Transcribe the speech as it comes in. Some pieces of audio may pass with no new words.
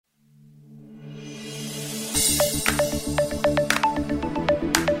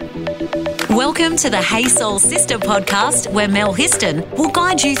Welcome to the Hey Soul Sister podcast, where Mel Histon will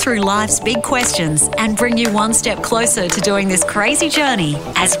guide you through life's big questions and bring you one step closer to doing this crazy journey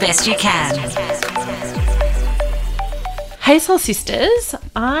as best you can. Hey Soul Sisters,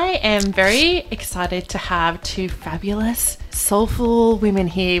 I am very excited to have two fabulous, soulful women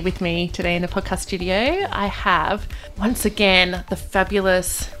here with me today in the podcast studio. I have, once again, the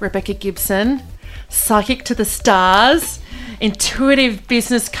fabulous Rebecca Gibson, psychic to the stars, intuitive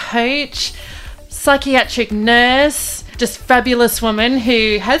business coach, psychiatric nurse, just fabulous woman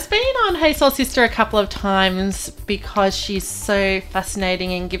who has been on Hey Soul Sister a couple of times because she's so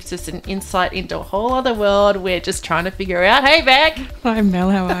fascinating and gives us an insight into a whole other world we're just trying to figure out. Hey, Beck. Hi, Mel.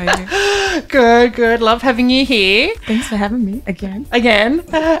 How are you? Good. Love having you here. Thanks for having me again.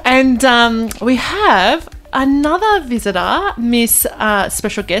 And we have another visitor,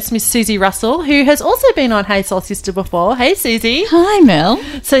 special guest, Miss Susie Russell, who has also been on Hey Soul Sister before. Hey, Susie. Hi, Mel.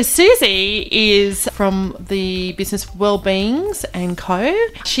 So Susie is from the business Wellbeings & Co.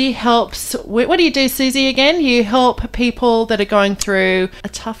 She helps, what do you do, Susie, again? You help people that are going through a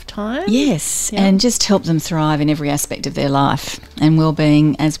tough time? Yes, and just help them thrive in every aspect of their life. And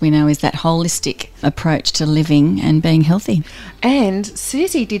wellbeing, as we know, is that holistic approach to living and being healthy. And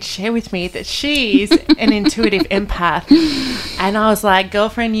Susie did share with me that she's an intuitive empath. And I was like,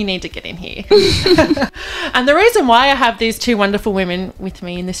 girlfriend, you need to get in here. And the reason why I have these two wonderful women with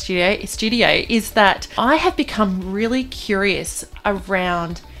me in the studio is that I have become really curious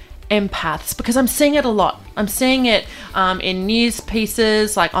around empaths because I'm seeing it a lot. I'm seeing it in news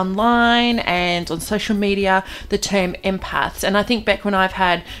pieces, like online and on social media, the term empaths. And I think, Beck, when I've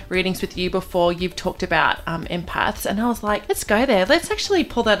had readings with you before, you've talked about empaths. And I was like, let's go there. Let's actually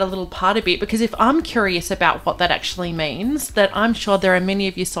pull that a little apart a bit, because if I'm curious about what that actually means, that I'm sure there are many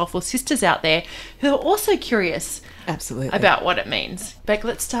of you soulful sisters out there who are also curious Absolutely. about what it means. Beck,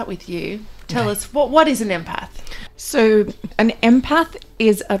 let's start with you. Tell us, what is an empath? So an empath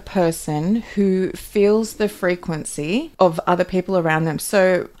is a person who feels the frequency of other people around them.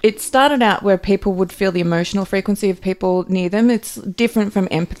 So it started out where people would feel the emotional frequency of people near them. It's different from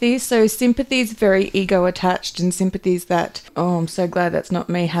empathy. So sympathy is very ego attached, and sympathy is that, oh, I'm so glad that's not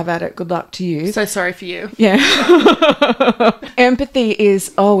me. Have at it. Good luck to you. So sorry for you. Yeah. Empathy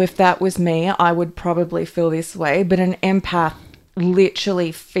is, oh, if that was me, I would probably feel this way. But an empath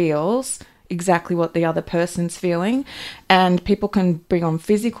literally feels exactly what the other person's feeling, and people can bring on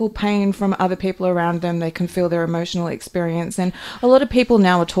physical pain from other people around them. They can feel their emotional experience, and a lot of people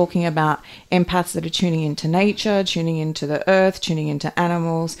now are talking about empaths that are tuning into nature, tuning into the earth, tuning into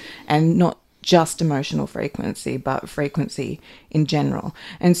animals, and not just emotional frequency, but frequency in general.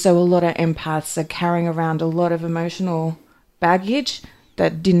 And so a lot of empaths are carrying around a lot of emotional baggage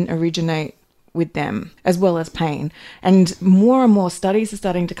that didn't originate with them, as well as pain. And more studies are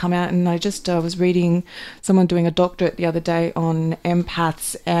starting to come out, and I just was reading someone doing a doctorate the other day on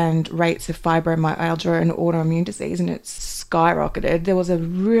empaths and rates of fibromyalgia and autoimmune disease, and it's skyrocketed. There was a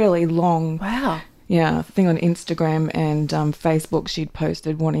really long thing on Instagram and Facebook she'd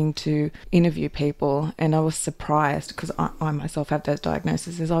posted wanting to interview people, and I was surprised, because I myself have those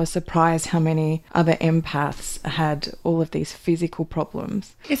diagnoses. I was surprised how many other empaths had all of these physical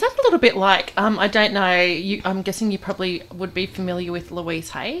problems. Is that a little bit like, I don't know, I'm guessing you probably would be familiar with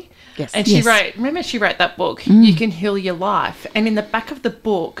Louise Hay? Yes. And she wrote that book, You Can Heal Your Life. And in the back of the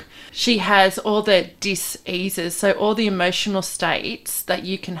book, she has all the dis-eases, so all the emotional states that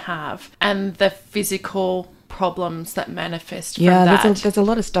you can have and the physical problems that manifest from that. Yeah, there's a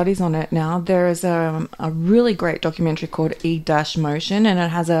lot of studies on it now. There is a really great documentary called E-Motion, and it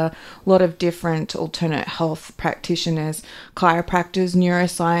has a lot of different alternate health practitioners, chiropractors,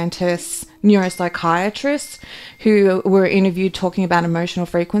 neuroscientists, neuropsychiatrists who were interviewed talking about emotional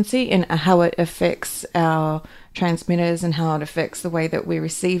frequency and how it affects our transmitters and how it affects the way that we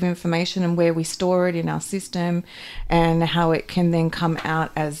receive information and where we store it in our system, and how it can then come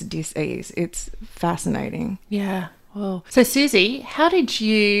out as dis-ease. It's fascinating. Yeah. Well, so Susie, how did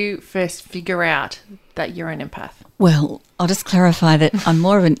you first figure out that you're an empath? Well, I'll just clarify that I'm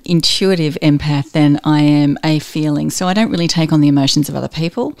more of an intuitive empath than I am a feeling. So I don't really take on the emotions of other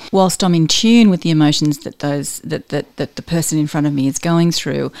people. Whilst I'm in tune with the emotions that the person in front of me is going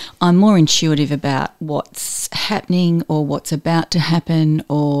through, I'm more intuitive about what's happening or what's about to happen,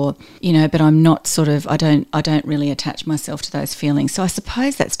 or, but I'm not I don't really attach myself to those feelings. So I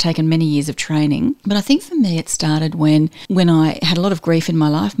suppose that's taken many years of training. But I think for me it started when I had a lot of grief in my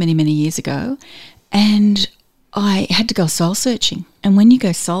life many, many years ago, and I had to go soul searching. And when you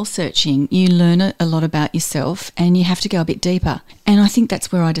go soul searching, you learn a lot about yourself and you have to go a bit deeper. And I think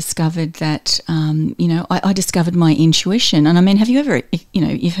that's where I discovered that, I discovered my intuition. And I mean, have you ever,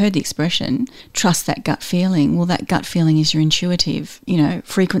 you've heard the expression, trust that gut feeling. Well, that gut feeling is your intuitive,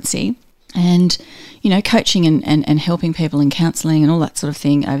 frequency. And, coaching and helping people in counselling and all that sort of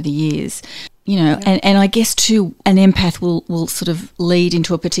thing over the years, and I guess too, an empath will sort of lead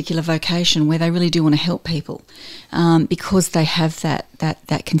into a particular vocation where they really do want to help people because they have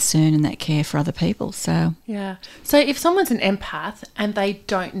that concern and that care for other people. So yeah. So if someone's an empath and they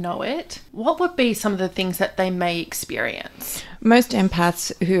don't know it, what would be some of the things that they may experience? Most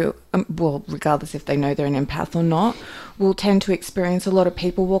empaths who, regardless if they know they're an empath or not, will tend to experience a lot of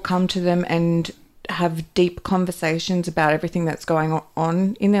people will come to them and have deep conversations about everything that's going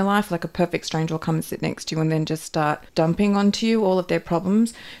on in their life. Like a perfect stranger will come and sit next to you and then just start dumping onto you all of their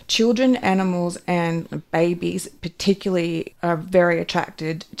problems. Children, animals and babies particularly are very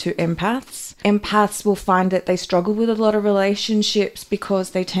attracted to empaths. Empaths will find that they struggle with a lot of relationships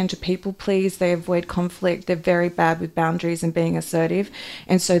because they tend to people please, they avoid conflict, they're very bad with boundaries and being assertive,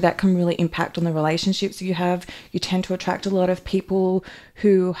 and so that can really impact on the relationships you have. You tend to attract a lot of people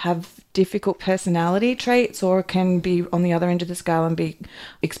who have difficult personality traits or can be on the other end of the scale and be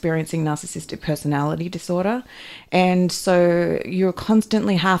experiencing narcissistic personality disorder. And so you're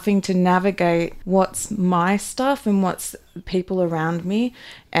constantly having to navigate what's my stuff and what's people around me,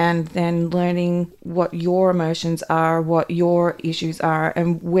 and then learning what your emotions are, what your issues are,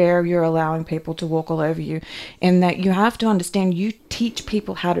 and where you're allowing people to walk all over you. And that you have to understand you teach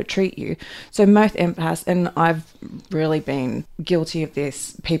people how to treat you. So most empaths, and I've really been guilty of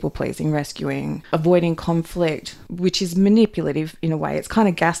this, people pleasing, rescuing, avoiding conflict, which is manipulative in a way. It's kind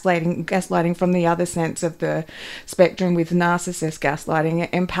of gaslighting from the other sense of the spectrum with narcissist gaslighting.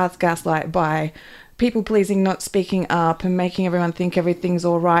 Empaths gaslight by people pleasing, not speaking up and making everyone think everything's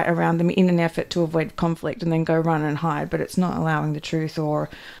all right around them in an effort to avoid conflict and then go run and hide. But it's not allowing the truth or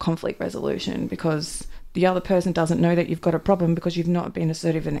conflict resolution because the other person doesn't know that you've got a problem because you've not been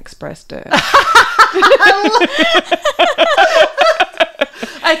assertive and expressed it.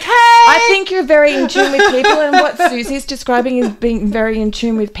 Okay. I think you're very in tune with people, and what Susie's describing is being very in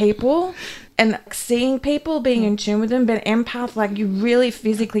tune with people and seeing people, being in tune with them. But empath, like, you really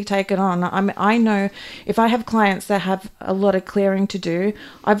physically take it on. I know if I have clients that have a lot of clearing to do,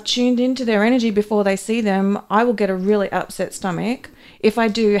 I've tuned into their energy before they see them. I will get a really upset stomach. If I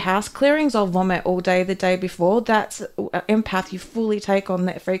do house clearings, I'll vomit all day the day before. That's empath. You fully take on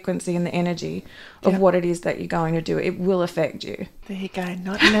that frequency and the energy of what it is that you're going to do. It will affect you. There you go.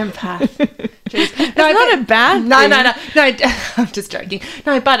 Not an empath. Jeez. It's not a bad thing. No. I'm just joking.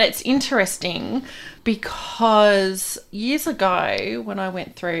 No, but it's interesting because years ago when I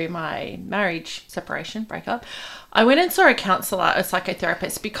went through my marriage separation, breakup, I went and saw a counsellor, a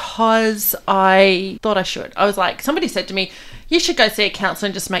psychotherapist, because I thought I should. I was like, somebody said to me, you should go see a counsellor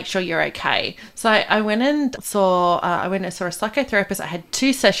and just make sure you're okay. So I went and saw a psychotherapist. I had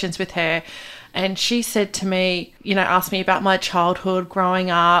 2 sessions with her. And she said to me, asked me about my childhood,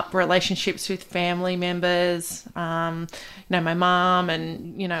 growing up, relationships with family members, my mum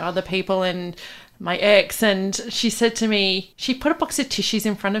and, other people and my ex. And she said to me, she put a box of tissues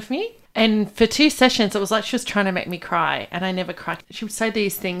in front of me. And for 2 sessions, it was like she was trying to make me cry. And I never cried. She would say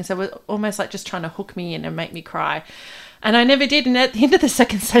these things that were almost like just trying to hook me in and make me cry. And I never did. And at the end of the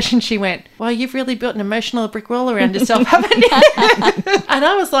second session, she went, well, you've really built an emotional brick wall around yourself, haven't you? And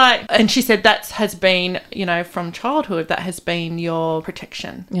I was like, and she said that has been, from childhood, that has been your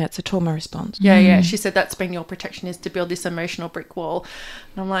protection. Yeah, it's a trauma response. Yeah. She said that's been your protection, is to build this emotional brick wall.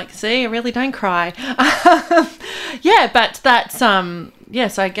 And I'm like, see, I really don't cry. But that's, so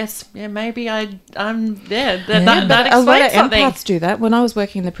I guess, maybe I'm there. That explains a lot of something. Empaths do that. When I was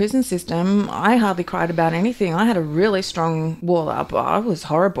working in the prison system, I hardly cried about anything. I had a really strong wall up. I was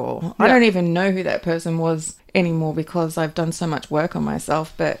horrible. Yeah. I don't even know who that person was anymore because I've done so much work on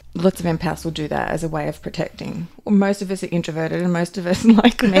myself, but lots of empaths will do that as a way of protecting. Most of us are introverted and most of us,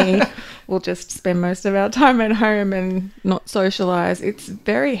 like me, will just spend most of our time at home and not socialise. It's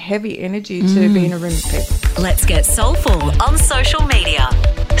very heavy energy to be in a room with people. Let's get soulful on social media.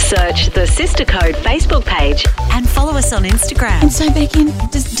 Search the Sister Code Facebook page and follow us on Instagram. And so, Becky,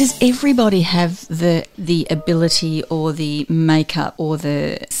 does everybody have the ability or the makeup or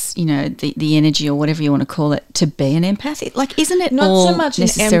the has, the energy or whatever you want to call it to be an empath? Isn't it Not all so much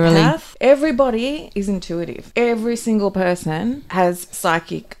necessarily an empath. Everybody is intuitive. Every single person has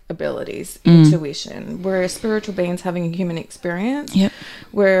psychic abilities, intuition. We're spiritual beings having a human experience. Yep.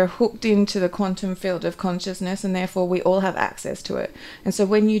 We're hooked into the quantum field of consciousness, and therefore we all have access to it. And so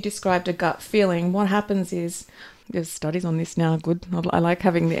when you described a gut feeling, what happens is, there's studies on this now, good. I like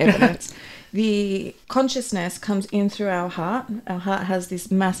having the evidence. The consciousness comes in through our heart. Our heart has this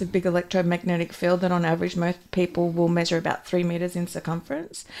massive big electromagnetic field that on average most people will measure about 3 meters in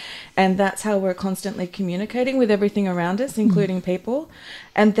circumference. And that's how we're constantly communicating with everything around us, including people.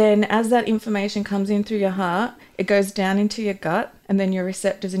 And then as that information comes in through your heart, it goes down into your gut, and then your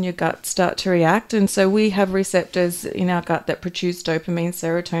receptors in your gut start to react. And so we have receptors in our gut that produce dopamine,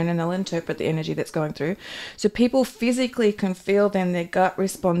 serotonin, and they'll interpret the energy that's going through. So people physically can feel then their gut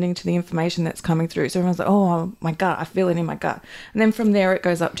responding to the information that's coming through. So everyone's like, oh, my gut, I feel it in my gut. And then from there it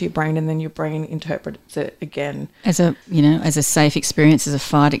goes up to your brain, and then your brain interprets it again. as a safe experience, as a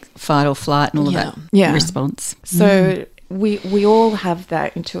fight or flight and all of that response? So we all have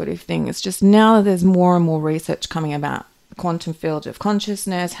that intuitive thing. It's just now there's more and more research coming about quantum field of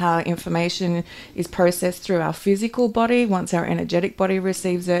consciousness, how information is processed through our physical body. Once our energetic body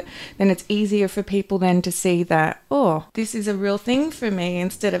receives it, then it's easier for people then to see that, oh, this is a real thing for me,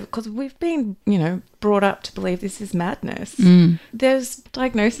 instead of, because we've been, brought up to believe this is madness. There's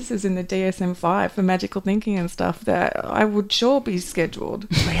diagnoses in the DSM-5 for magical thinking and stuff that I would sure be scheduled.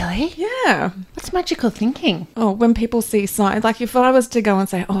 Really? Yeah. What's magical thinking? Oh, when people see signs, like if I was to go and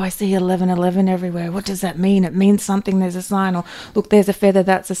say, oh, I see 1111 everywhere, what does that mean? It means something, there's a sign, or look, there's a feather,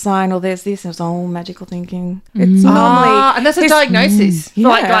 that's a sign, or there's this. It's all magical thinking. It's normally... and that's a diagnosis for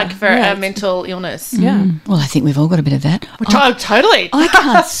for yeah. a mental illness. Yeah. Well, I think we've all got a bit of that. Totally. I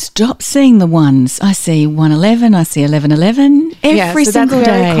can't stop seeing the ones. I see 111, I see 1111 every single that's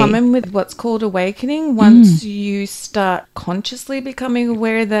very day. common with what's called awakening. Once you start consciously becoming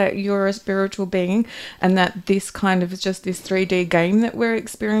aware that you're a spiritual being and that this kind of is just this 3D game that we're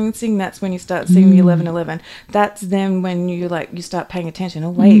experiencing, that's when you start seeing the 1111. That's then when you start paying attention.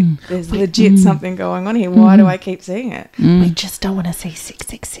 Oh, wait, there's legit something going on here. Why do I keep seeing it? We just don't want to see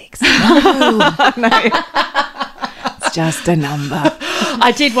 666. No. It's just a number.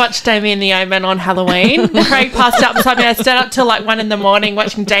 I did watch Damien the Omen on Halloween. Craig passed up beside me. I stayed up till 1 a.m.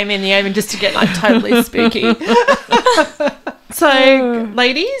 watching Damien the Omen just to get totally spooky. So,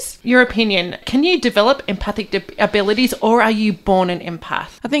 ladies, your opinion, can you develop empathic abilities, or are you born an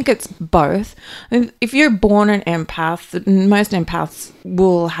empath? I think it's both. If you're born an empath, most empaths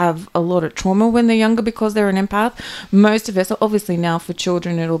will have a lot of trauma when they're younger because they're an empath. Most of us, obviously now for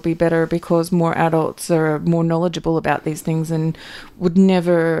children, it'll be better because more adults are more knowledgeable about these things and would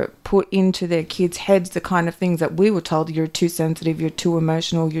never put into their kids' heads the kind of things that we were told. You're too sensitive, you're too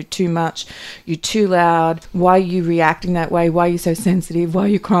emotional, you're too much, you're too loud. Why are you reacting that way? Why are you so sensitive? Why are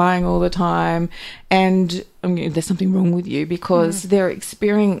you crying all the time? And there's something wrong with you, because they're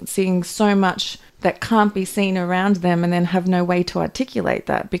experiencing so much that can't be seen around them and then have no way to articulate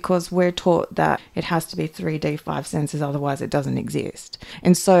that, because we're taught that it has to be 3D, 5 senses, otherwise it doesn't exist.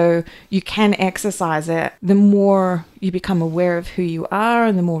 And so you can exercise it the more you become aware of who you are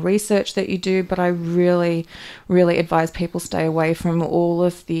and the more research that you do. But I really, really advise people stay away from all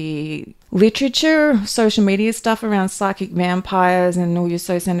of the literature, social media stuff around psychic vampires and you're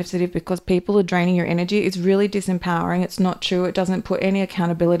so sensitive, because people are draining your energy. It's really disempowering. It's not true. It doesn't put any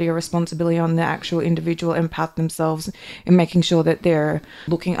accountability or responsibility on the actual individual empath themselves in making sure that they're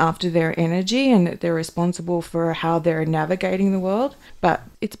looking after their energy and that they're responsible for how they're navigating the world. But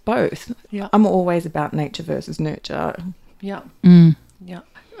it's both. Yeah. I'm always about nature versus nurture. Yeah. Yeah.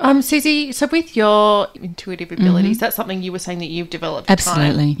 Susie, so with your intuitive abilities, that's something you were saying that you've developed.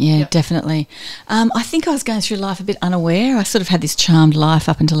 Absolutely. Yeah, definitely. I think I was going through life a bit unaware. I sort of had this charmed life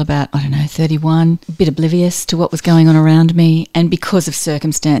up until about, 31, a bit oblivious to what was going on around me. And because of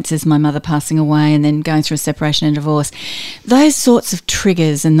circumstances, my mother passing away and then going through a separation and divorce, those sorts of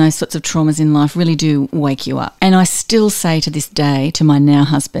triggers and those sorts of traumas in life really do wake you up. And I still say to this day to my now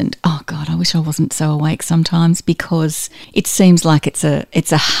husband, oh God, I wish I wasn't so awake sometimes, because it seems like it's a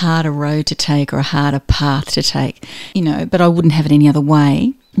harder road to take or a harder path to take, but I wouldn't have it any other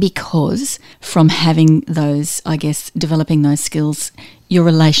way, because from having those, developing those skills, your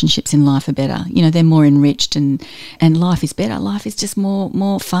relationships in life are better. You know, they're more enriched and life is better. Life is just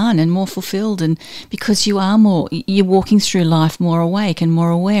more fun and more fulfilled, and because you're walking through life more awake and more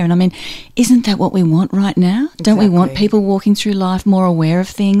aware. And I mean, isn't that what we want right now? Exactly. Don't we want people walking through life more aware of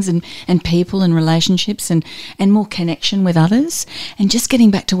things and people and relationships and more connection with others? And just getting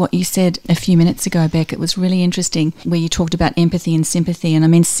back to what you said a few minutes ago, Beck, it was really interesting where you talked about empathy and sympathy. And I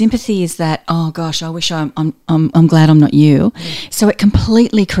mean, sympathy is that, oh gosh, I wish I'm glad I'm not you. So it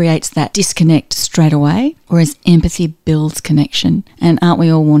completely creates that disconnect straight away, whereas empathy builds connection. And aren't we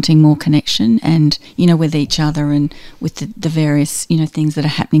all wanting more connection and, you know, with each other and with the various, you know, things that are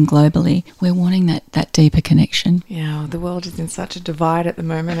happening globally? We're wanting that deeper connection. Yeah, the world is in such a divide at the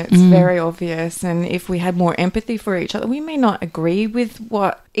moment. It's very obvious. And if we had more empathy for each other, we may not agree with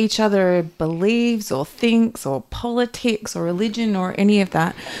what each other believes or thinks or politics or religion or any of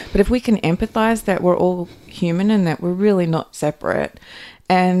that. But if we can empathize that we're all human and that we're really not separate,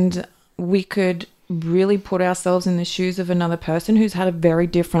 and we could really put ourselves in the shoes of another person who's had a very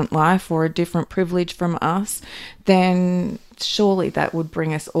different life or a different privilege from us, then surely that would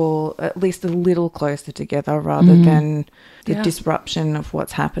bring us all at least a little closer together rather than the disruption of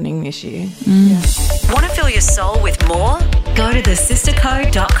what's happening this year. Want to fill your soul with more? Go to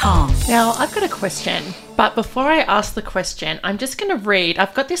thesistercode.com. Now, I've got a question, but before I ask the question, I'm just going to read.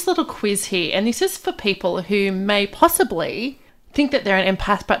 I've got this little quiz here, and this is for people who may possibly think that they're an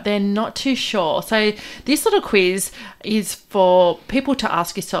empath, but they're not too sure. So this little quiz is for people to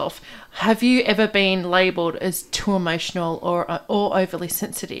ask yourself, have you ever been labelled as too emotional or overly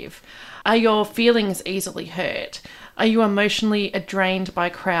sensitive? Are your feelings easily hurt? Are you emotionally drained by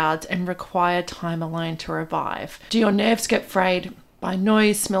crowds and require time alone to revive? Do your nerves get frayed by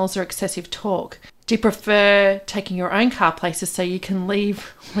noise, smells, or excessive talk? Do you prefer taking your own car places so you can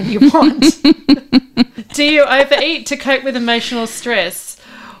leave when you want? Do you overeat to cope with emotional stress?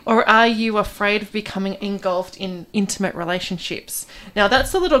 Or are you afraid of becoming engulfed in intimate relationships? Now,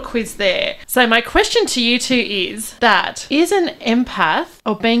 that's the little quiz there. So my question to you two is an empath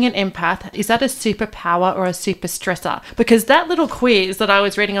or being an empath, is that a superpower or a super stressor? Because that little quiz that I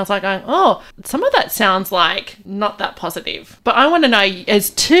was reading, I was like going, oh, some of that sounds like not that positive. But I want to know, as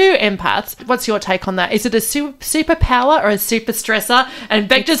two empaths, what's your take on that? Is it a superpower or a super stressor? And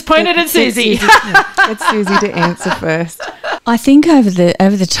Beck just pointed at Susie. It's Susie to answer first. I think over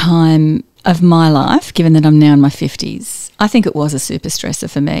the time of my life, given that I'm now in my 50s, I think it was a super stressor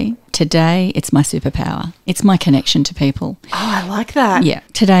for me. Today, it's my superpower. It's my connection to people. Oh, I like that. Yeah,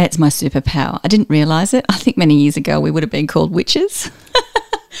 today it's my superpower. I didn't realise it. I think many years ago we would have been called witches.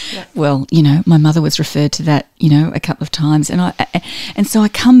 Yeah. Well, you know, my mother was referred to that, you know, a couple of times. And so I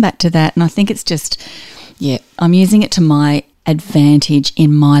come back to that, and I think it's just, yeah, I'm using it to my advantage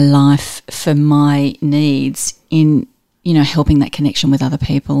in my life for my needs in, you know, helping that connection with other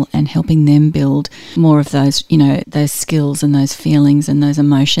people and helping them build more of those, you know, those skills and those feelings and those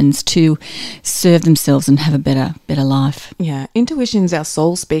emotions to serve themselves and have a better life. Yeah, intuition's our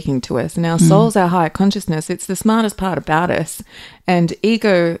soul speaking to us, and our soul's our higher consciousness. It's the smartest part about us, and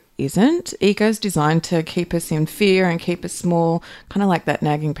ego isn't. Ego's designed to keep us in fear and keep us small, kind of like that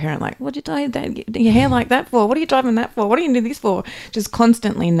nagging parent, like, what did you dye your hair like that for? What are you driving that for? What are you doing this for? Just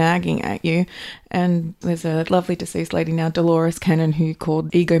constantly nagging at you. And there's a lovely deceased lady now, Dolores Cannon, who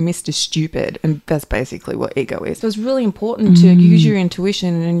called ego Mr. Stupid, and that's basically what ego is. So it's really important to use your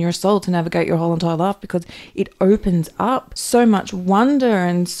intuition and your soul to navigate your whole entire life, because it opens up so much wonder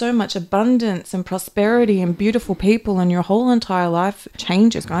and so much abundance and prosperity and beautiful people, and your whole entire life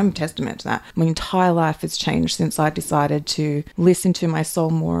changes. I'm a testament to that. My entire life has changed since I decided to listen to my soul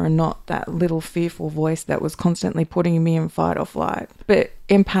more and not that little fearful voice that was constantly putting me in fight or flight. But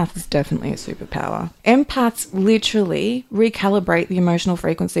empath is definitely a superpower. Empaths literally recalibrate the emotional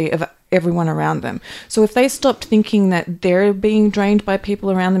frequency of everyone around them. So if they stopped thinking that they're being drained by people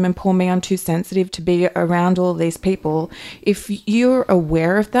around them and poor me, I'm too sensitive to be around all these people, if you're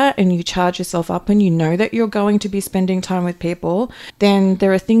aware of that and you charge yourself up and you know that you're going to be spending time with people, then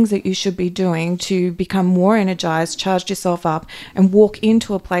there are things that you should be doing to become more energized, charge yourself up, and walk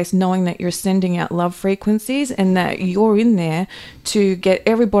into a place knowing that you're sending out love frequencies and that you're in there to get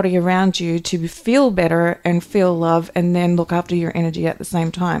everybody around you to feel better and feel love, and then look after your energy at the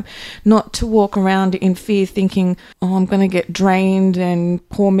same time. not to walk around in fear thinking, oh, I'm going to get drained and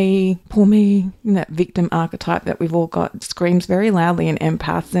poor me, that victim archetype that we've all got screams very loudly in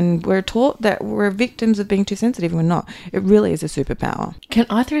empaths, and we're taught that we're victims of being too sensitive. We're not. It really is a superpower. Can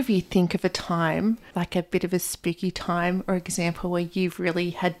either of you think of a time, like a bit of a spooky time or example, where you've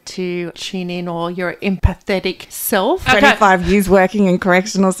really had to tune in, or your empathetic self? 25 years working in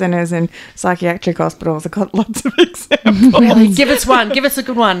correctional centres and psychiatric hospitals. I've got lots of examples. Really? Give us one. Give us a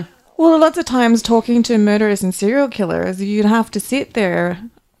good one. Well, lots of times talking to murderers and serial killers, you'd have to sit there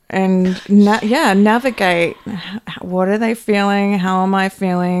and navigate. What are they feeling? How am I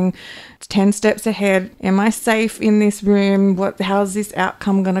feeling? 10 steps ahead. Am I safe in this room? How's this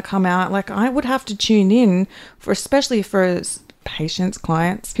outcome going to come out? Like, I would have to tune in especially for patients,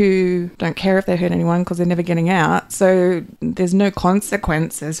 clients who don't care if they hurt anyone because they're never getting out. So there's no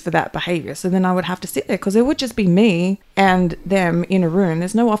consequences for that behavior. So then I would have to sit there because it would just be me and them in a room.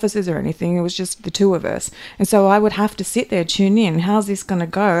 There's no officers or anything. It was just the two of us. And so I would have to sit there, tune in. How's this going to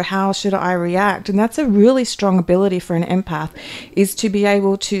go? How should I react? And that's a really strong ability for an empath, is to be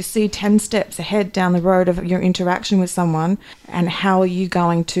able to see 10 steps ahead down the road of your interaction with someone, and how are you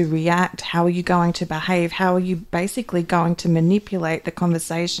going to react? How are you going to behave? How are you basically going to manipulate the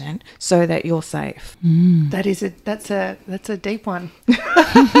conversation so that you're safe? That's a deep one.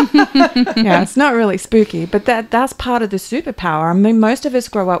 Yeah, it's not really spooky, but that's part of the superpower. I mean, most of us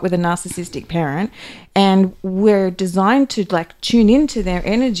grow up with a narcissistic parent, and we're designed to like tune into their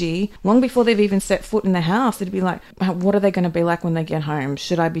energy long before they've even set foot in the house. It'd be like, what are they going to be like when they get home?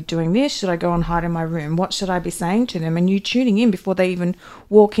 Should I be doing this? Should I go and hide in my room? What should I be saying to them? And you tuning in before they even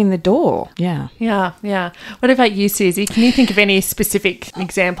walk in the door. Yeah. What about you, Susie? Can you think of any specific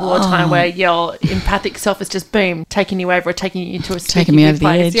example or time where your empathic self has just boom taking you over, or taking you to a taking me over the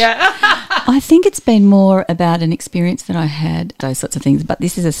edge? Yeah. I think it's been more about an experience that I had, those sorts of things. But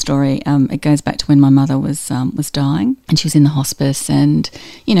this is a story. It goes back to when my mother was dying, and she was in the hospice, and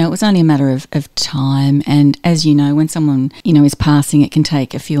it was only a matter of time. And as you know, when someone is passing, it can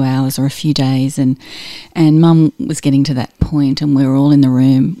take a few hours or a few days. And Mum was getting to that point, and we were all in the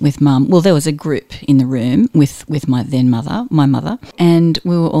room with Mum. Well, there was a group in the room with my mother, and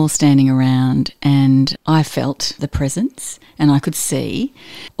we were all standing around, and I felt the presence, and I could see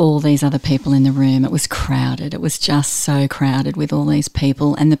all these other people in the room. It was crowded. It was just so crowded with all these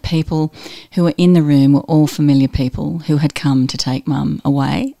people, and the people who were in the room were all familiar people who had come to take Mum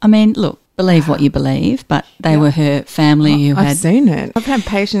away. I mean, look, believe what you believe, but they were her family who had... I've seen it. I've had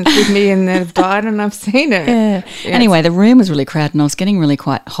patients with me and they've died, and I've seen it. Yeah. Yes. Anyway, the room was really crowded, and I was getting really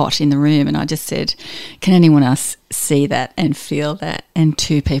quite hot in the room, and I just said, can anyone else see that and feel that? And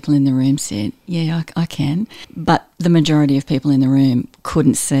 2 people in the room said, yeah, I can. But the majority of people in the room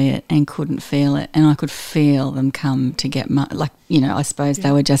couldn't see it and couldn't feel it, and I could feel them come to get Mum. Like, I suppose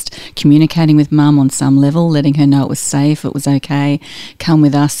they were just communicating with Mum on some level, letting her know it was safe, it was okay, come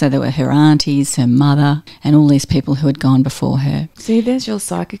with us. So there were her aunties, her mother, and all these people who had gone before her. See, there's your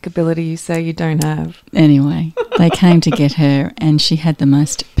psychic ability you say you don't have. Anyway, they came to get her, and she had the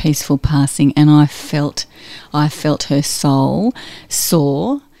most peaceful passing, and I felt her soul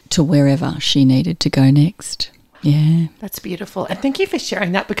soar to wherever she needed to go next. Yeah. That's beautiful. And thank you for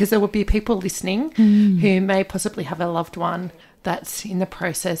sharing that, because there will be people listening who may possibly have a loved one that's in the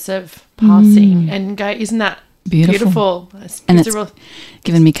process of passing and go, isn't that beautiful? And it's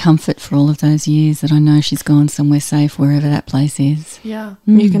given me comfort for all of those years that I know she's gone somewhere safe, wherever that place is. Yeah.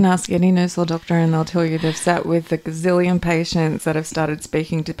 You can ask any nurse or doctor and they'll tell you they've sat with a gazillion patients that have started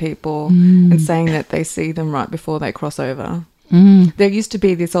speaking to people and saying that they see them right before they cross over. There used to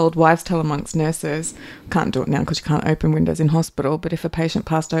be this old wives' tale amongst nurses. Can't do it now because you can't open windows in hospital, but if a patient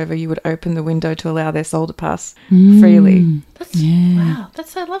passed over, you would open the window to allow their soul to pass freely. Wow,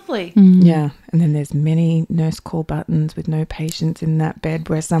 that's so lovely. Yeah, and then there's many nurse call buttons with no patients in that bed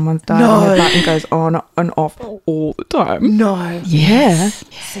where someone's died and the button goes on and off all the time. No. Yes.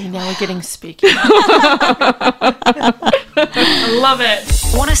 See, now we're getting spooky. I love it.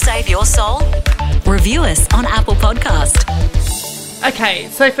 Want to save your soul? Review us on Apple Podcast. Okay,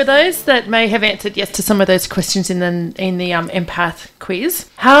 so for those that may have answered yes to some of those questions in the empath quiz,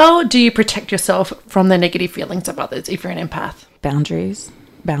 how do you protect yourself from the negative feelings of others if you're an empath? Boundaries.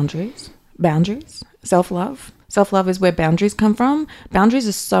 Self-love. Self-love is where boundaries come from. Boundaries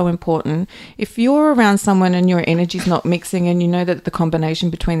are so important. If you're around someone and your energy's not mixing and you know that the combination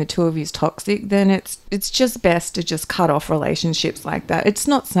between the two of you is toxic, then it's just best to just cut off relationships like that. It's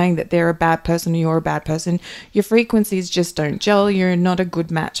not saying that they're a bad person or you're a bad person. Your frequencies just don't gel. You're not a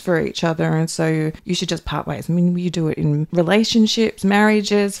good match for each other, and so you should just part ways. I mean, you do it in relationships,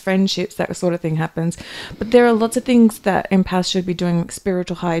 marriages, friendships, that sort of thing happens. But there are lots of things that empaths should be doing, like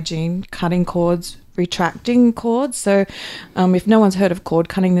spiritual hygiene, cutting cords, retracting cords. So if no one's heard of cord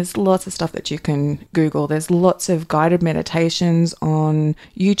cutting, there's lots of stuff that you can Google. There's lots of guided meditations on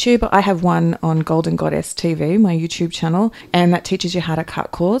YouTube. I have one on Golden Goddess TV, my YouTube channel, and that teaches you how to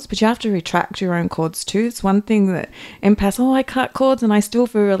cut cords, but you have to retract your own cords too. It's one thing that empaths, I cut cords and I still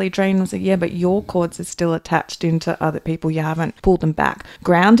feel really drained. I was like, yeah, but your cords are still attached into other people. You haven't pulled them back.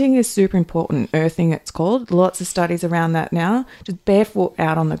 Grounding is super important. Earthing, it's called. Lots of studies around that now. Just barefoot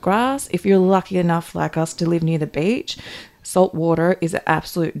out on the grass. If you're lucky enough like us to live near the beach, salt water is an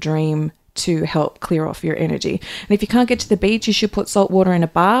absolute dream to help clear off your energy. And if you can't get to the beach, you should put salt water in a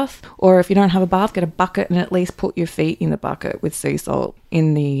bath, or if you don't have a bath, get a bucket and at least put your feet in the bucket with sea salt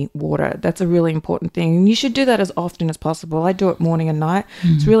in the water. That's a really important thing, and you should do that as often as possible. I do it morning and night.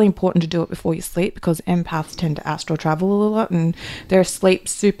 It's really important to do it before you sleep, because empaths tend to astral travel a lot, and their sleep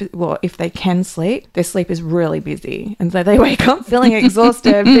if they can sleep, their sleep is really busy, and so they wake up feeling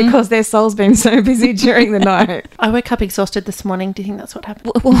exhausted because their soul's been so busy during the night. I woke up exhausted this morning. Do you think that's what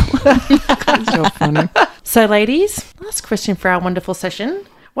happened? It's so funny. So, ladies, last question for our wonderful session.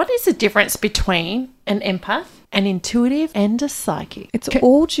 What is the difference between an empath, an intuitive, and a psychic? It's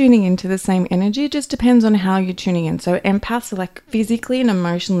all tuning into the same energy. It just depends on how you're tuning in. So empaths are like physically and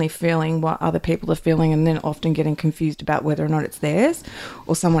emotionally feeling what other people are feeling, and then often getting confused about whether or not it's theirs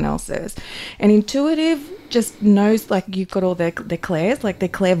or someone else's. And intuitive just knows, like, you've got all their clairs, like they're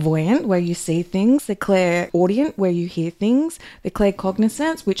clairvoyant, where you see things. They're clairaudient, where you hear things. They're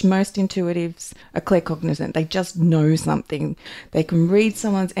claircognizant, which most intuitives are claircognizant. They just know something. They can read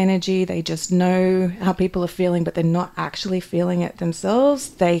someone's energy. They just know how people are feeling, but they're not actually feeling it themselves.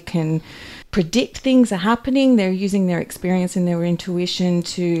 They can predict things are happening. They're using their experience and their intuition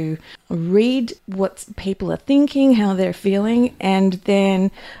to read what people are thinking, how they're feeling. And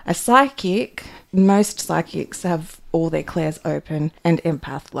then a psychic, most psychics have all their clairs open, and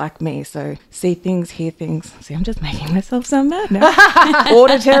empath like me, so see things, hear things. See, I'm just making myself sound mad now.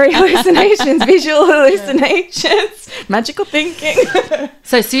 Auditory hallucinations, visual hallucinations, magical thinking.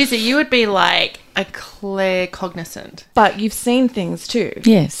 So, Susie, you would be like a claircognizant. But you've seen things too.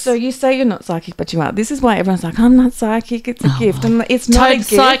 Yes. So you say you're not psychic, but you are. This is why everyone's like, I'm not psychic, it's a gift. I'm like, it's not a gift.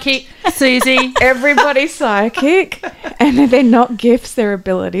 Psychic, Susie. Everybody's psychic, and they're not gifts, they're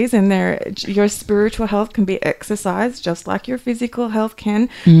abilities, and your spiritual health can be exercised just like your physical health can.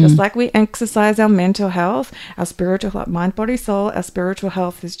 Just like we exercise our mental health, our spiritual health, mind, body, soul, our spiritual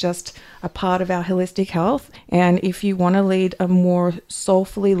health is just a part of our holistic health. And if you want to lead a more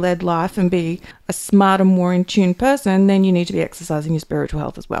soulfully led life and be a smarter, more in tune person, then you need to be exercising your spiritual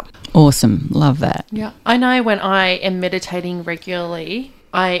health as well. Awesome. Love that. Yeah. I know when I am meditating regularly,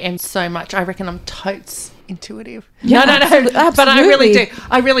 I reckon I'm totes intuitive. Yeah, no. absolutely. But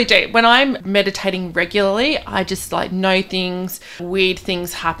I really do. When I'm meditating regularly, I just like know things, weird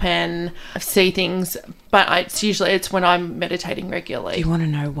things happen, I see things, but it's when I'm meditating regularly. Do you want to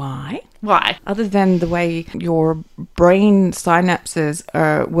know why? Why? Other than the way your brain synapses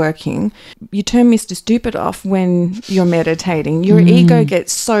are working, you turn Mr. Stupid off when you're meditating. Your ego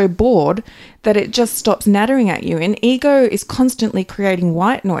gets so bored that it just stops nattering at you. And ego is constantly creating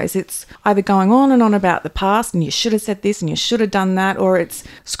white noise. It's either going on and on about the past, and you should have said this and you should have done that, or it's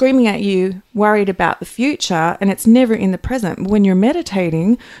screaming at you, worried about the future, and it's never in the present. When you're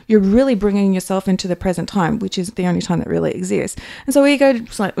meditating, you're really bringing yourself into the present time, which is the only time that really exists. And so ego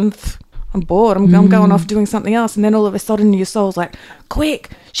is like, I'm bored. I'm going off doing something else. And then all of a sudden your soul's like, quick,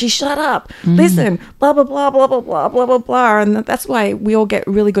 shut up. Listen, blah, blah, blah, blah, blah, blah, blah, blah, blah. And that's why we all get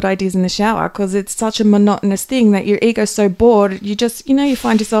really good ideas in the shower, because it's such a monotonous thing that your ego's so bored. You just, you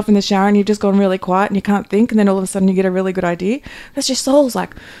find yourself in the shower and you've just gone really quiet and you can't think. And then all of a sudden you get a really good idea. That's your soul's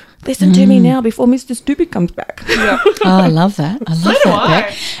like, listen to me now before Mr. Stupid comes back. Yeah. Oh, I love that. I love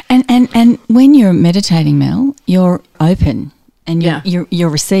that. I. And when you're meditating, Mel, you're open and you're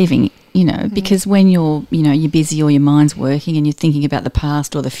receiving you know, because when you're busy or your mind's working and you're thinking about the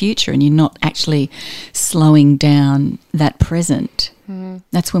past or the future and you're not actually slowing down that present,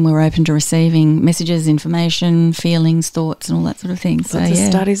 that's when we're open to receiving messages, information, feelings, thoughts and all that sort of thing. So, Lots of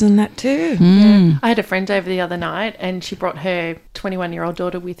studies on that too. I had a friend over the other night and she brought her 21-year-old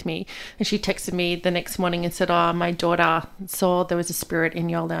daughter with me, and she texted me the next morning and said, my daughter saw there was a spirit in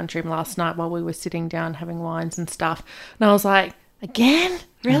your lounge room last night while we were sitting down having wines and stuff. And I was like, again?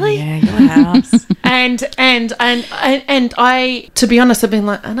 Really? Yeah, your house. And I, to be honest, I've been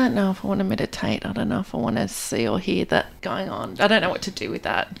like, I don't know if I want to meditate. I don't know if I want to see or hear that going on. I don't know what to do with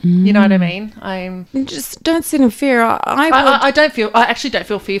that. You know what I mean? Just don't sit in fear. I actually don't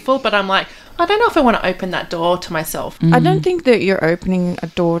feel fearful, but I'm like, I don't know if I want to open that door to myself. I don't think that you're opening a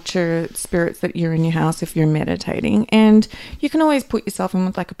door to spirits that you're in your house if you're meditating. And you can always put yourself in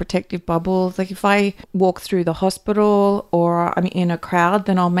with like a protective bubble. Like if I walk through the hospital or I'm in a crowd,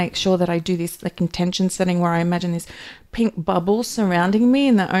 then I'll make sure that I do this like intention setting where I imagine this pink bubble surrounding me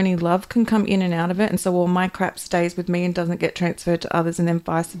and that only love can come in and out of it, and so all my crap stays with me and doesn't get transferred to others, and then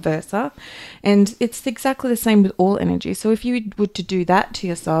vice versa. And it's exactly the same with all energy. So if you were to do that to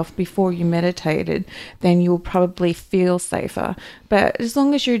yourself before you meditated, then you'll probably feel safer. But as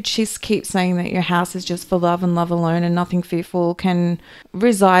long as you just keep saying that your house is just for love and love alone and nothing fearful can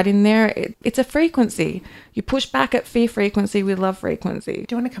reside in there, it's a frequency. You push back at fear frequency with love frequency.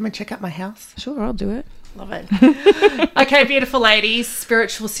 Do you want to come and check out my house? Sure, I'll do it. Love it. Okay, beautiful ladies,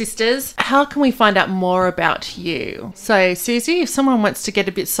 spiritual sisters, how can we find out more about you? So, Susie, if someone wants to get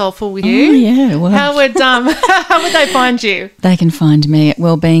a bit soulful with you, how would they find you? They can find me at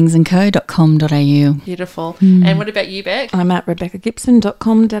wellbeingsandco.com.au. Beautiful. And what about you, Beck? I'm at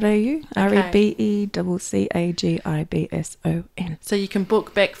RebeccaGibson.com.au, RebeccaGibson. So you can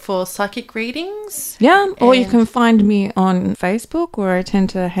book Beck for psychic readings? Yeah, or you can find me on Facebook where I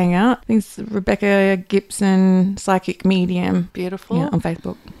tend to hang out. I think it's Rebecca Gibson Psychic Medium. Beautiful. Yeah, on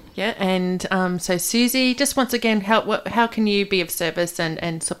Facebook. Yeah, and so Susie, just once again, how can you be of service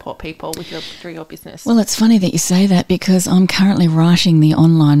and support people through your business? Well, it's funny that you say that because I'm currently writing the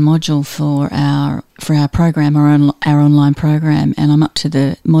online module for our program, our online program, and I'm up to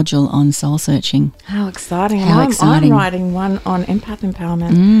the module on soul searching. How exciting. How exciting. I'm writing one on empath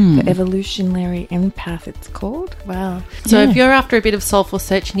empowerment, the evolutionary empath it's called. Wow. So if you're after a bit of soulful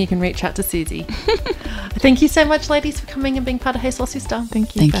searching, you can reach out to Susie. Thank you so much, ladies, for coming and being part of Hey Soul Sister.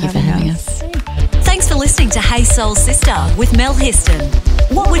 Thank you for having us. Thanks for listening to Hey Soul Sister with Mel Histon.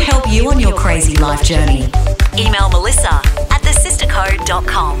 What would help you on your crazy life journey? Email Melissa at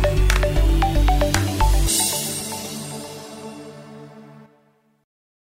thesistercode.com.